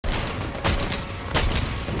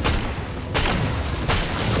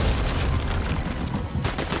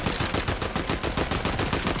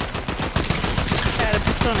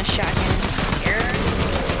on a shotgun here.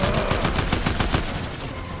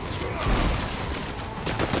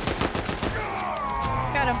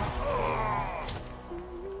 Got him.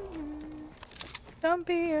 Don't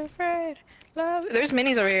be afraid. Love. There's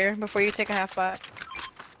minis over here before you take a half bot.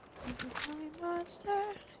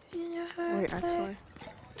 Wait, actually.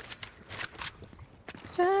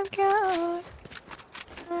 Some count.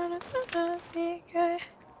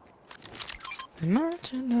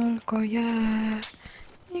 Emotional koya.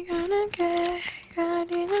 You gonna get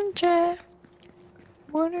in jail.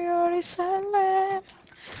 What are you already silent?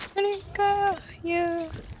 Let it go. You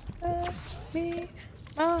be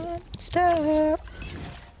monster.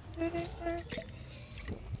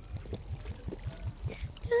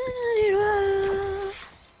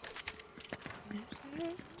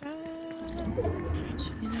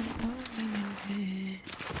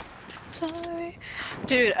 Sorry.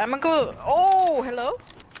 Dude, I'm gonna go. Oh, hello?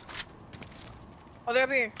 Oh, they're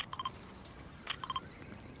up here.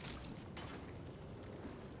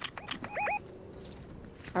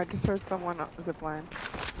 I just heard someone zip line.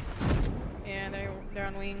 Yeah, they're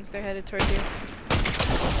on wings. They're headed towards you.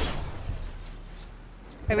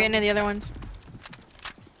 Maybe any of the other ones.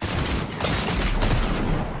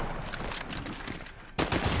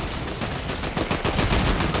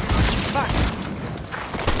 Fuck.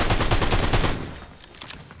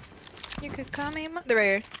 You could call me. They're right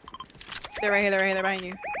here. They're right here. They're right here. They're behind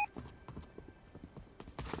you.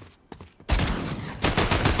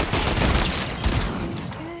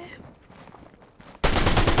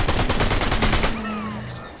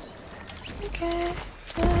 Okay.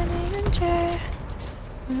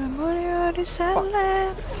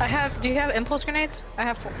 I have. Do you have impulse grenades? I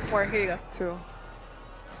have four. Here you go. 2.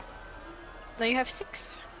 No, you have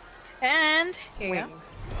 6. And here you Wings.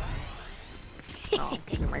 Oh,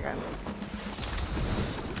 give me my gun. go.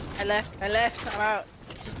 I left. I'm out.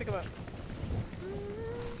 Just pick them up.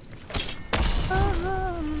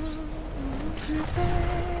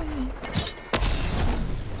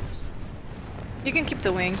 You can keep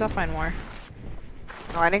the wings. I'll find more.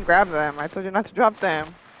 No, I didn't grab them. I told you not to drop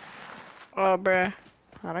them. Oh, bruh.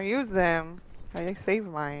 I don't use them. I save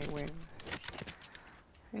my wings.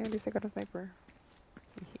 Yeah, at least I got a sniper.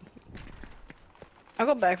 I'll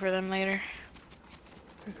go back for them later.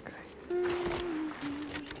 This guy.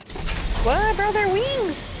 What, bro? They're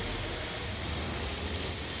wings.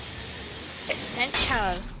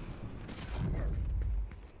 Essential.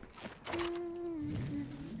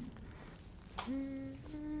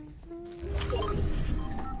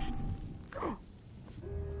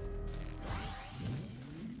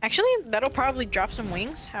 Actually, that'll probably drop some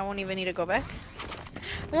wings. I won't even need to go back.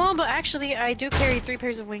 Well, but actually, I do carry 3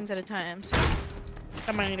 pairs of wings at a time, so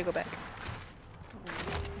I might need to go back.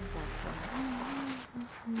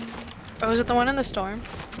 Oh, is it the one in the storm?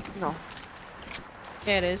 No.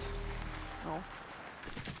 Yeah, it is. No.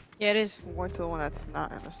 Yeah, it is. I'm going to the one that's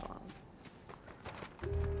not in the storm.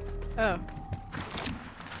 Oh.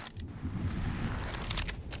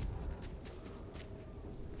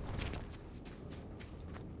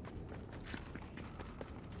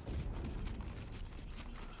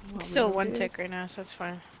 It's still 1 tick right now, so it's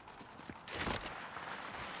fine.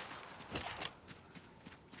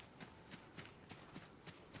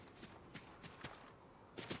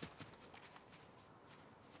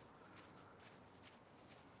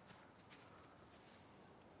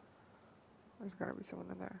 There's gotta be someone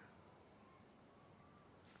in there.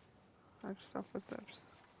 I just saw footsteps.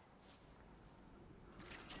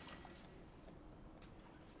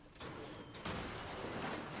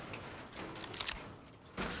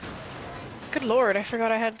 Good lord, I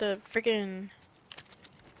forgot I had the freaking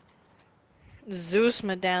Zeus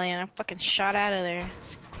medallion. I fucking shot out of there.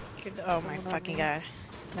 Oh my fucking god.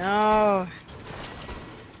 No.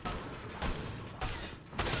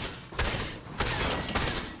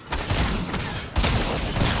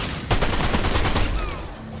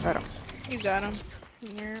 Got him. You got him.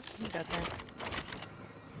 Yeah, you got that.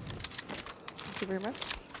 Thank you very much.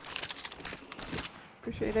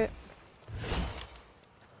 Appreciate it.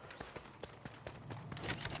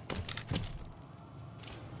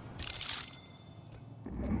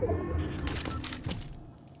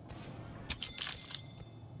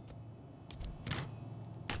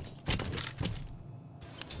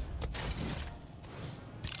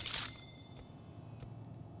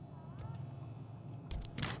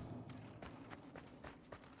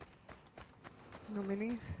 No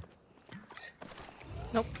minis?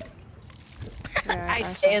 Nope. Yeah, I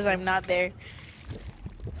say as I'm not there.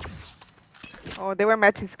 Oh, they were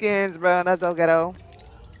matching skins, bro. That's all ghetto.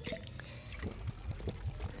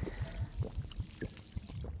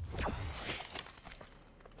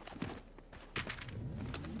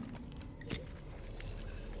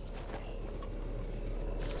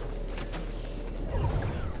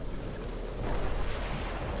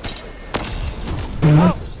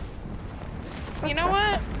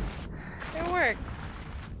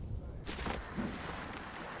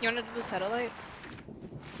 satellite?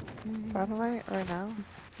 Satellite right now?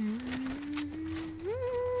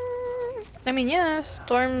 I mean, yeah,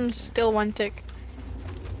 Storm's still one tick.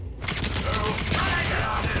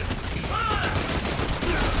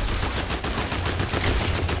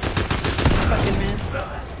 Fucking missed.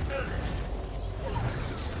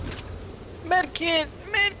 Medkit!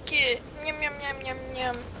 Medkit! Yum yum yum yum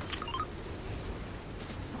yum.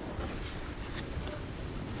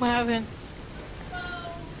 What happened?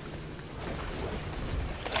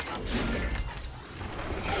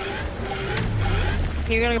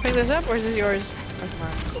 You gonna pick this up or is this yours? That's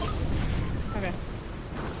mine. Okay.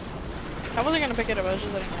 I wasn't gonna pick it up, I was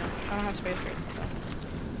just letting you know. I don't have space for it, so.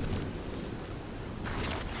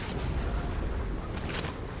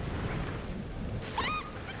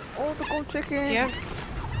 Oh, the gold chicken!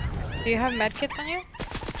 Do you have medkits on you?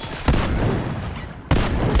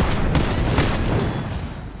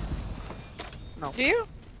 No. Do you?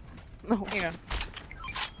 No. Here you go.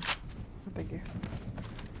 Thank you.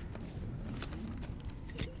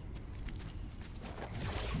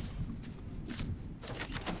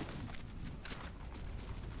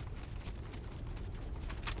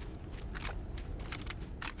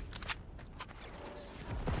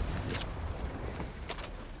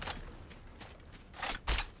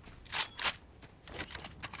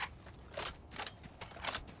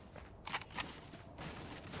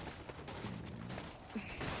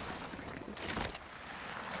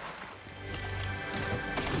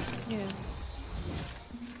 Yeah.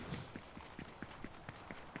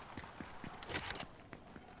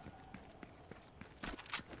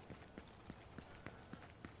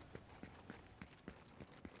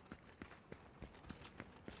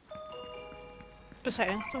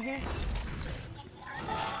 Poseidon's still here? I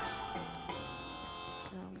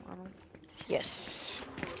don't. Yes,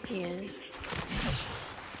 he is.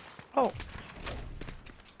 Oh.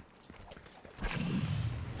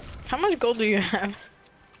 How much gold do you have?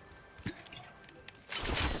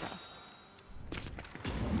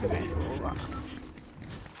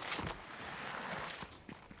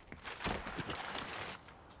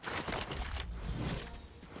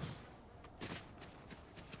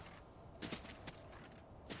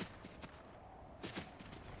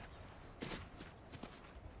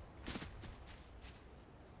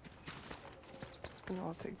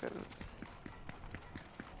 I'll take those.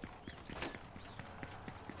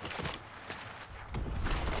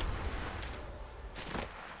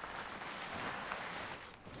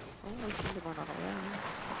 Oh, I think they're going on around.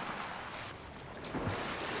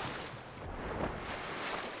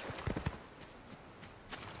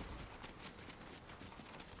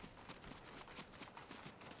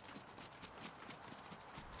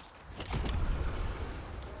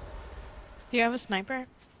 Do you have a sniper?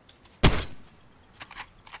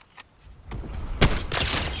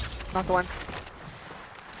 Not the one.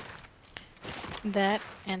 That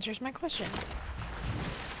answers my question.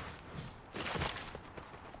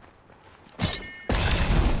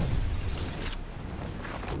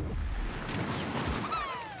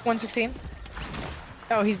 $116?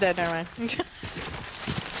 Oh, he's dead, never mind. You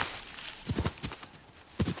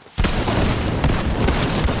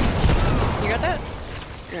got that?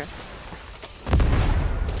 Yeah.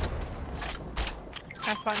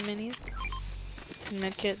 Half-pot minis.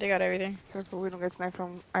 Medkit, they got everything. Careful we don't get sniped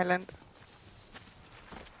from island.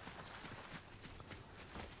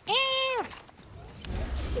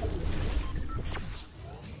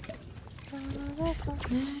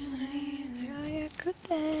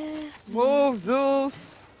 Move, Zeus!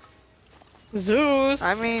 Zeus!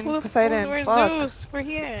 I mean, Who the Poseidon, Where's fuck. Zeus? We're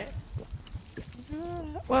here.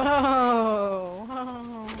 Whoa!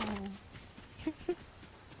 Whoa.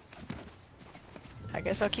 I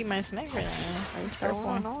guess I'll keep my sniper then. It's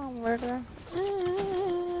purple.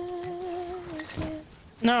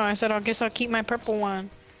 No, I said I guess I'll keep my purple one.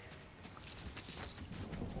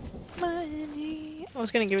 Money. I was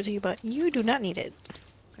gonna give it to you, but you do not need it.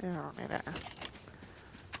 Yeah, I don't need that.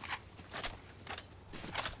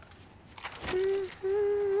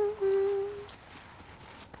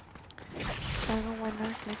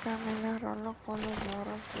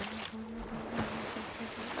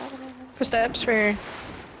 Footsteps for.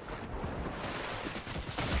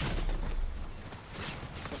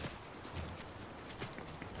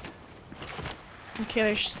 Okay,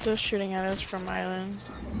 they're still shooting at us from island.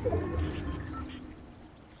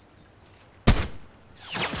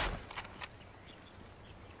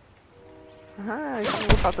 I can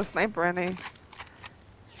whip out the sniper and they...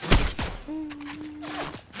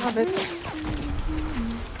 Oh, bitch.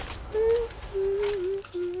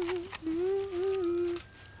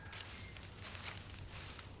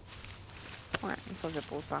 Alright, hijo de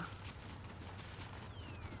puta.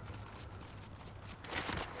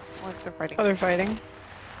 What's the fighting? Oh, they're fighting.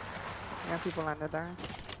 Yeah, people landed there.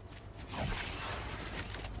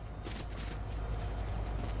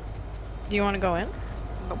 Do you want to go in?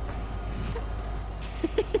 Nope.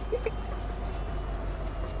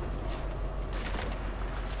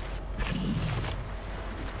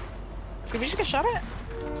 Did we just get shot at?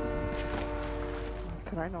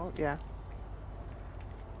 Cause I know, yeah.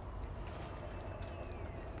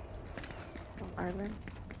 Some island.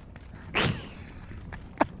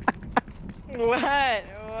 What?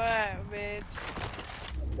 What, bitch?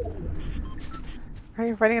 Are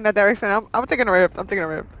you fighting in that direction? I'm taking a rip. I'm taking a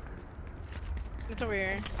rip. It's over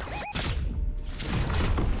here.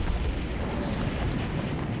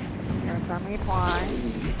 Here's some meat wine.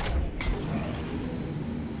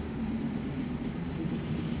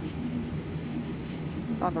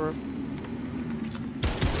 On the roof.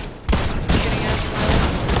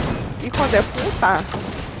 Hijo de puta.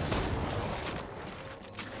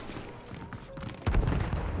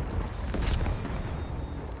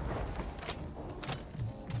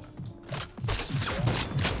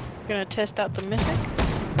 Gonna test out the mythic.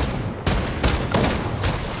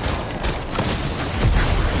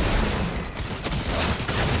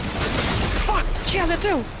 Fuck! She has it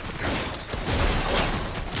too!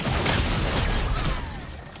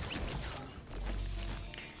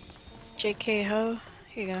 JK ho.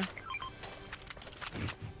 Here you go.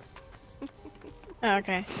 Oh,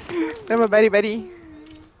 okay. I'm a Betty Betty.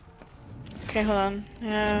 Okay, hold on.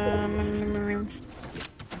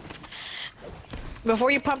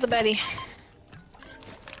 Before you pop the Betty.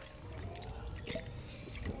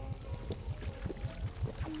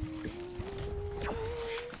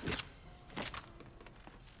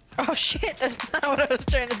 Oh shit, that's not what I was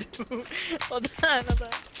trying to do. Hold on, hold on.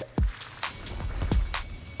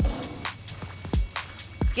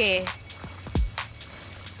 Okay.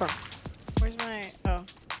 Where's my... oh.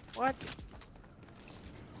 What?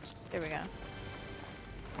 There we go.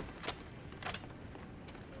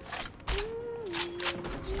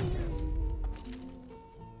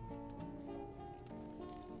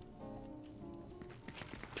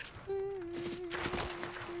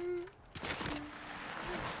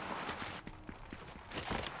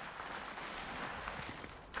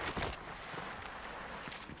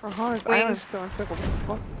 Oh, his Wings. island's still in circle.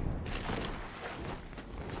 What?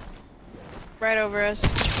 Right over us.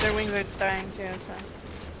 Their wings are dying too, so...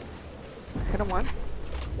 Hit him one.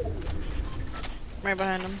 right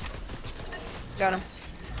behind him. Got him.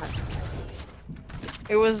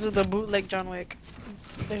 It was the bootleg John Wick.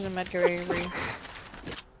 There's a medkit right here for you.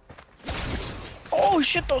 Oh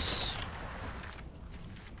shit, those.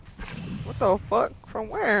 What the fuck? From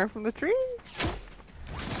where? From the tree?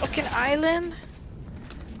 Fucking island?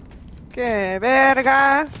 Que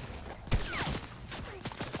verga!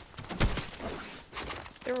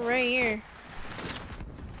 They're right here.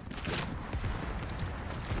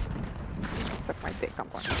 Suck my dick, I'm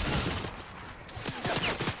going.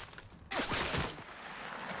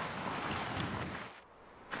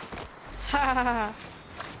 Ha ha ha ha.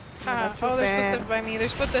 Ha. Oh, there's footsteps by me.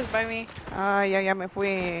 There's footsteps by me. Ah, ya me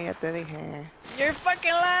fui, ya te dije. You're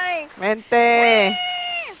fucking lying. Vente!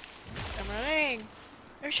 I'm running.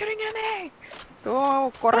 They're shooting at me.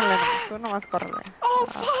 Tú córrele, tú nomás córrele. Oh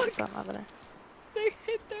Ah, fuck. puta madre. They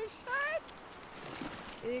hit their shots.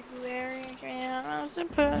 Big Larry Krabs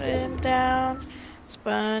and put it down.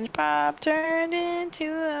 SpongeBob turned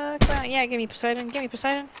into a clown. Yeah, give me Poseidon. Give me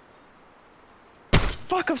Poseidon.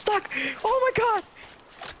 Fuck, I'm stuck. Oh my god.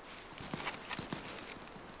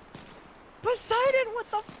 Poseidon, what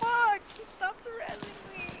the fuck? He stopped harassing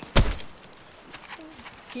me.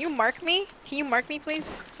 Can you mark me? Can you mark me,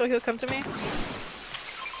 please? So he'll come to me?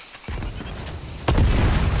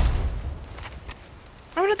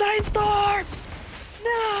 I'm gonna die and starve!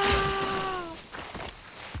 No!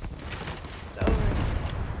 It's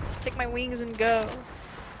over. Take my wings and go.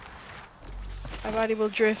 My body will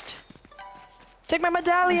drift. Take my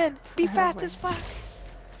medallion! Be fast as fuck!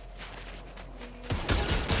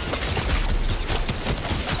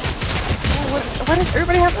 Why does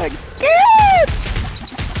everybody have a kid?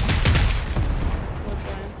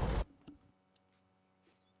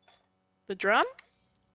 The drum?